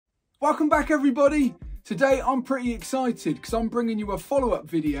Welcome back everybody. Today I'm pretty excited because I'm bringing you a follow-up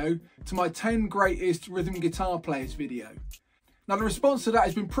video to my 10 greatest rhythm guitar players video. Now the response to that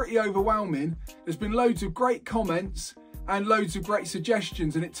has been pretty overwhelming. There's been loads of great comments and loads of great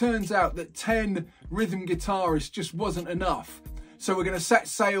suggestions, and it turns out that 10 rhythm guitarists just wasn't enough. So we're going to set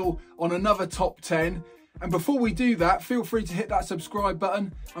sail on another top 10. And before we do that, feel free to hit that subscribe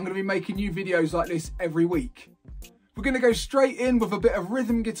button. I'm going to be making new videos like this every week. We're going to go straight in with a bit of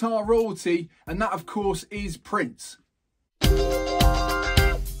rhythm guitar royalty, and that of course is Prince.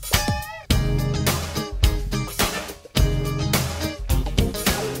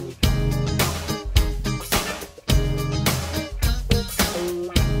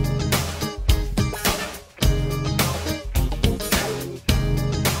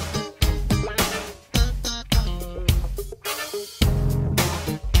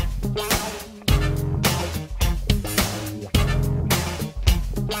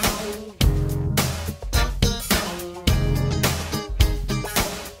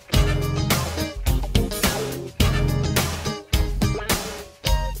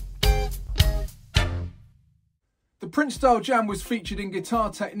 The Prince style jam was featured in Guitar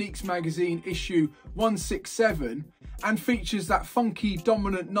Techniques magazine issue 167 and features that funky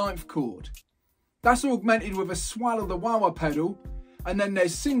dominant 9th chord. That's augmented with a swell of the wah-wah pedal, and then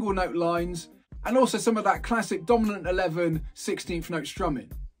there's single note lines and also some of that classic dominant 11 16th note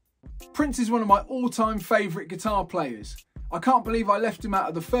strumming. Prince is one of my all-time favourite guitar players. I can't believe I left him out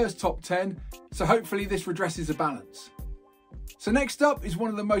of the first top 10, so hopefully this redresses the balance. So next up is one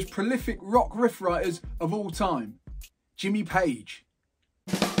of the most prolific rock riff writers of all time, Jimmy Page.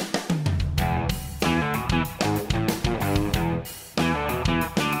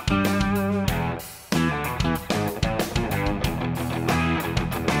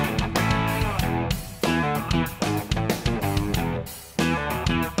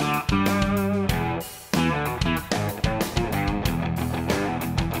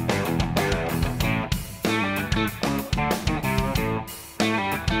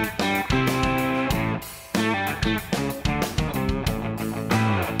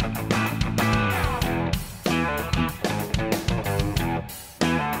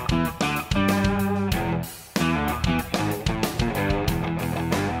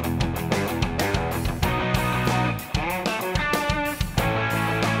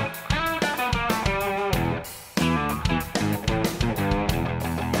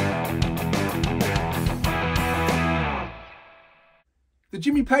 The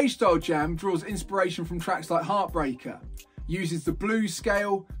Jimmy Page style jam draws inspiration from tracks like Heartbreaker, uses the blues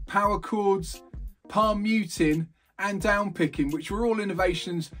scale, power chords, palm muting and down picking, which were all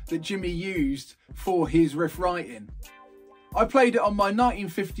innovations that Jimmy used for his riff writing. I played it on my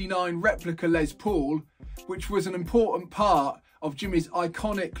 1959 replica Les Paul, which was an important part of Jimmy's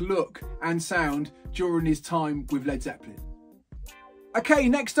iconic look and sound during his time with Led Zeppelin. Okay,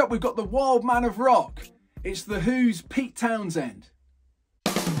 next up we've got the wild man of rock. It's The Who's Pete Townshend.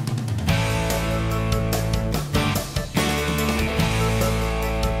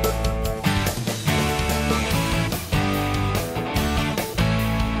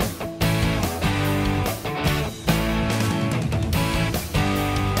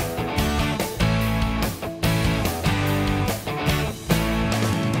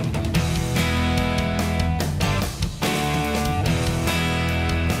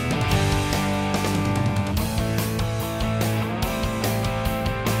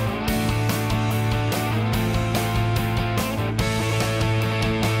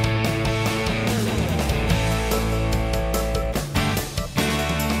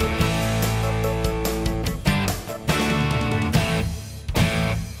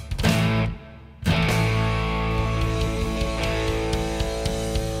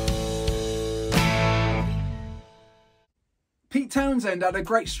 Pete Townshend had a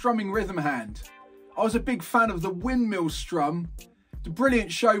great strumming rhythm hand. I was a big fan of the windmill strum, the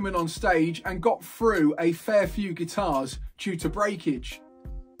brilliant showman on stage, and got through a fair few guitars due to breakage.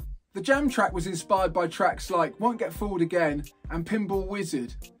 The jam track was inspired by tracks like Won't Get Fooled Again and Pinball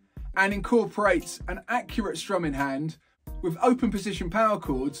Wizard, and incorporates an accurate strumming hand with open position power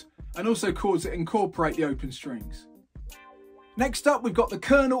chords and also chords that incorporate the open strings. Next up we've got the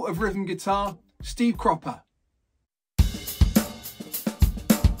colonel of rhythm guitar, Steve Cropper.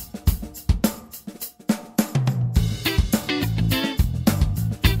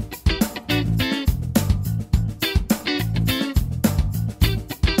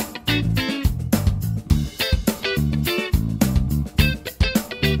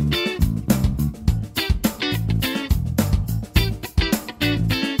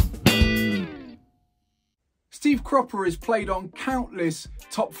 proper is played on countless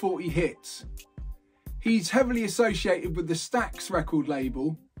top 40 hits. He's heavily associated with the Stax record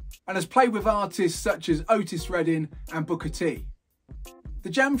label and has played with artists such as Otis Redding and Booker T.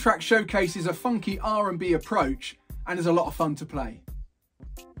 The jam track showcases a funky R&B approach and is a lot of fun to play.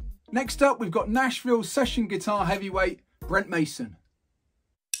 Next up, we've got Nashville session guitar heavyweight Brent Mason.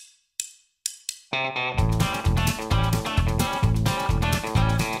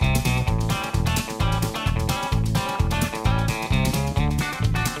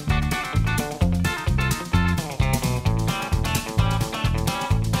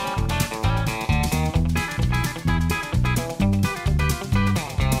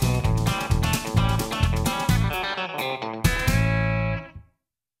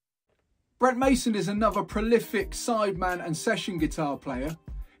 Brent Mason is another prolific sideman and session guitar player.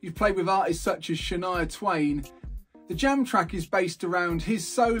 He's played with artists such as Shania Twain. The jam track is based around his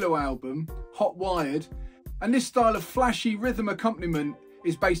solo album, Hot Wired, and this style of flashy rhythm accompaniment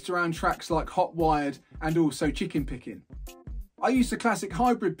is based around tracks like Hot Wired and also Chicken Picking. I use the classic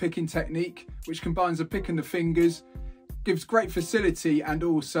hybrid picking technique, which combines a pick and the fingers, gives great facility and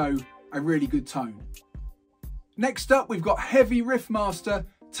also a really good tone. Next up, we've got heavy riff master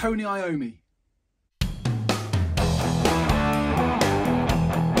Tony Iommi.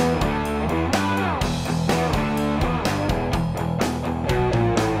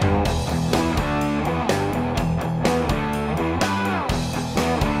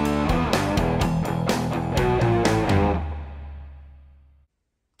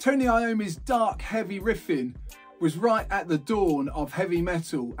 Tony Iommi's dark, heavy riffing was right at the dawn of heavy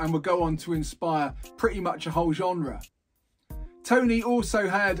metal and would go on to inspire pretty much a whole genre. Tony also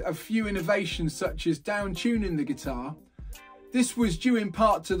had a few innovations such as down-tuning the guitar. This was due in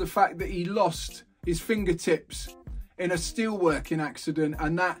part to the fact that he lost his fingertips in a steelworking accident,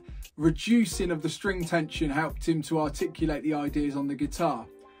 and that reducing of the string tension helped him to articulate the ideas on the guitar.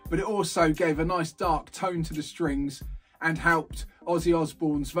 But it also gave a nice dark tone to the strings and helped Ozzy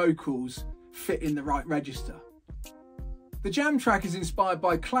Osbourne's vocals fit in the right register. The jam track is inspired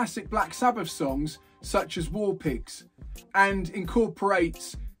by classic Black Sabbath songs such as War Pigs and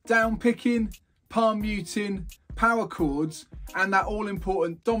incorporates down picking, palm muting, power chords and that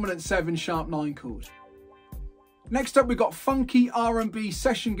all-important dominant 7 sharp 9 chord. Next up, we've got funky R&B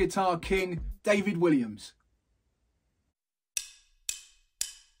session guitar king David Williams.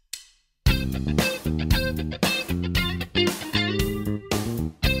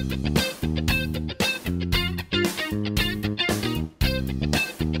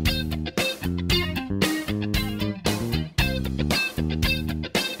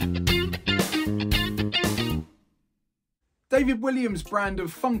 David Williams' brand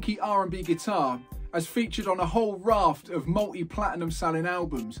of funky R&B guitar has featured on a whole raft of multi-platinum selling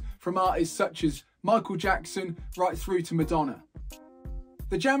albums from artists such as Michael Jackson right through to Madonna.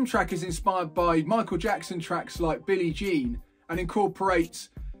 The jam track is inspired by Michael Jackson tracks like Billie Jean and incorporates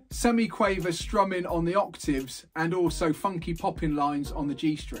semi-quaver strumming on the octaves and also funky popping lines on the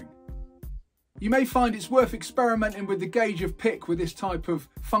G string. You may find it's worth experimenting with the gauge of pick with this type of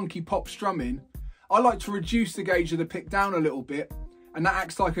funky pop strumming. I like to reduce the gauge of the pick down a little bit, and that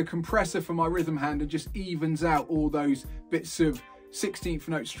acts like a compressor for my rhythm hand and just evens out all those bits of 16th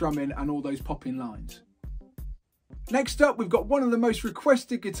note strumming and all those popping lines. Next up, we've got one of the most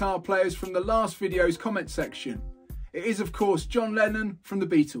requested guitar players from the last video's comment section. It is, of course, John Lennon from the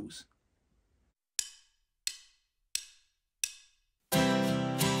Beatles.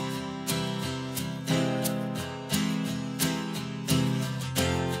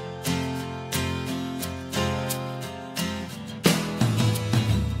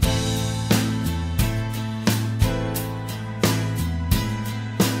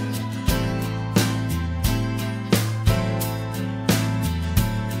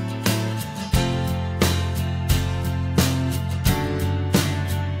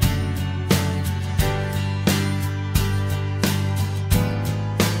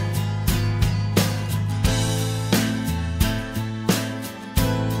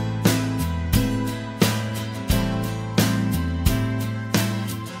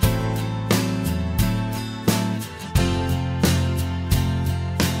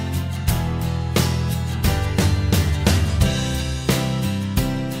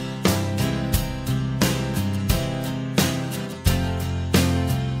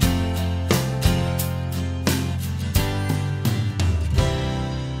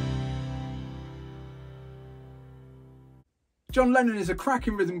 John Lennon is a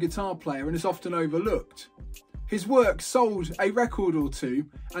cracking rhythm guitar player and is often overlooked. His work sold a record or two,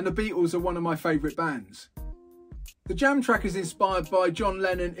 and the Beatles are one of my favourite bands. The jam track is inspired by John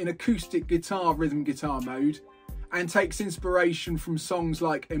Lennon in acoustic guitar rhythm guitar mode, and takes inspiration from songs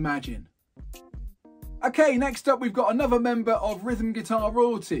like Imagine. Okay, next up we've got another member of rhythm guitar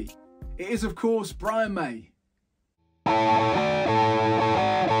royalty. It is of course Brian May.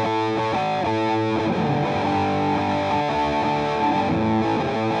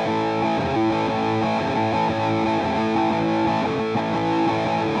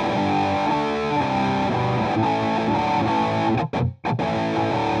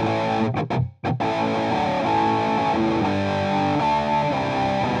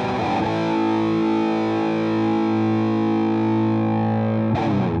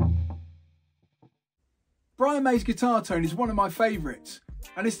 Brian May's guitar tone is one of my favourites,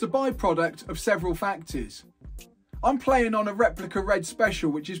 and it's the byproduct of several factors. I'm playing on a replica Red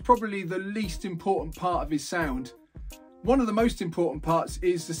Special, which is probably the least important part of his sound. One of the most important parts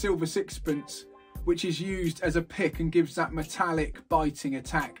is the silver sixpence, which is used as a pick and gives that metallic biting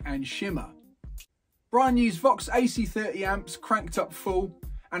attack and shimmer. Brian used Vox AC30 amps cranked up full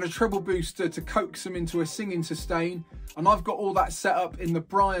and a treble booster to coax them into a singing sustain, and I've got all that set up in the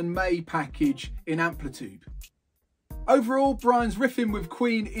Brian May package in Amplitude. Overall, Brian's riffing with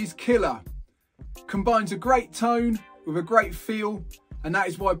Queen is killer. Combines a great tone with a great feel, and that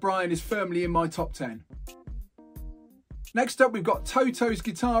is why Brian is firmly in my top 10. Next up we've got Toto's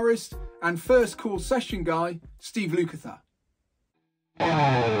guitarist and first call session guy, Steve Lukather.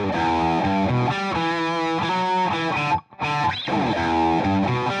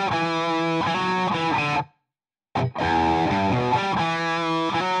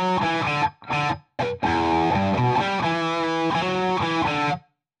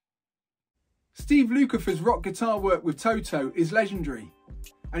 Steve Lukather's rock guitar work with Toto is legendary,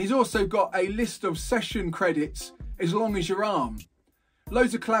 and he's also got a list of session credits as long as your arm.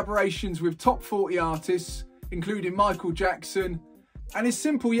 Loads of collaborations with top 40 artists, including Michael Jackson, and his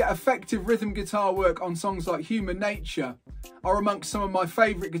simple yet effective rhythm guitar work on songs like Human Nature are amongst some of my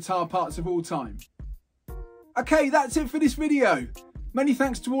favourite guitar parts of all time. Okay, that's it for this video. Many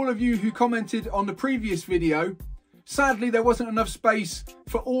thanks to all of you who commented on the previous video. Sadly, there wasn't enough space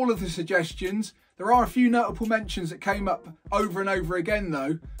for all of the suggestions. There are a few notable mentions that came up over and over again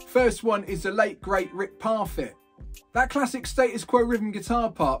though. First one is the late great Rick Parfitt. That classic status quo rhythm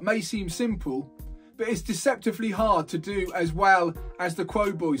guitar part may seem simple, but it's deceptively hard to do as well as the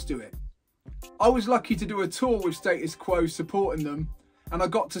Quo Boys do it. I was lucky to do a tour with Status Quo supporting them, and I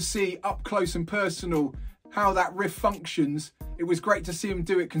got to see up close and personal how that riff functions. It was great to see them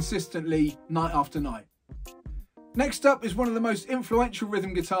do it consistently night after night. Next up is one of the most influential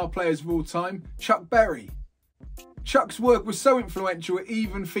rhythm guitar players of all time, Chuck Berry. Chuck's work was so influential it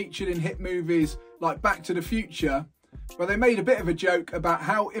even featured in hit movies like Back to the Future, where they made a bit of a joke about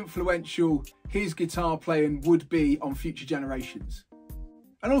how influential his guitar playing would be on future generations.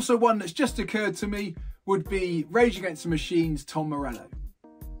 And also one that's just occurred to me would be Rage Against the Machine's Tom Morello.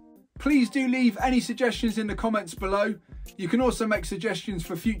 Please do leave any suggestions in the comments below. You can also make suggestions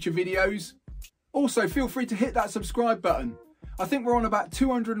for future videos. Also, feel free to hit that subscribe button. I think we're on about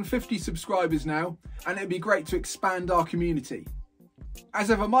 250 subscribers now, and it'd be great to expand our community.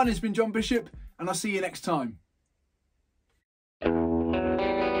 As ever, mine has been John Bishop, and I'll see you next time.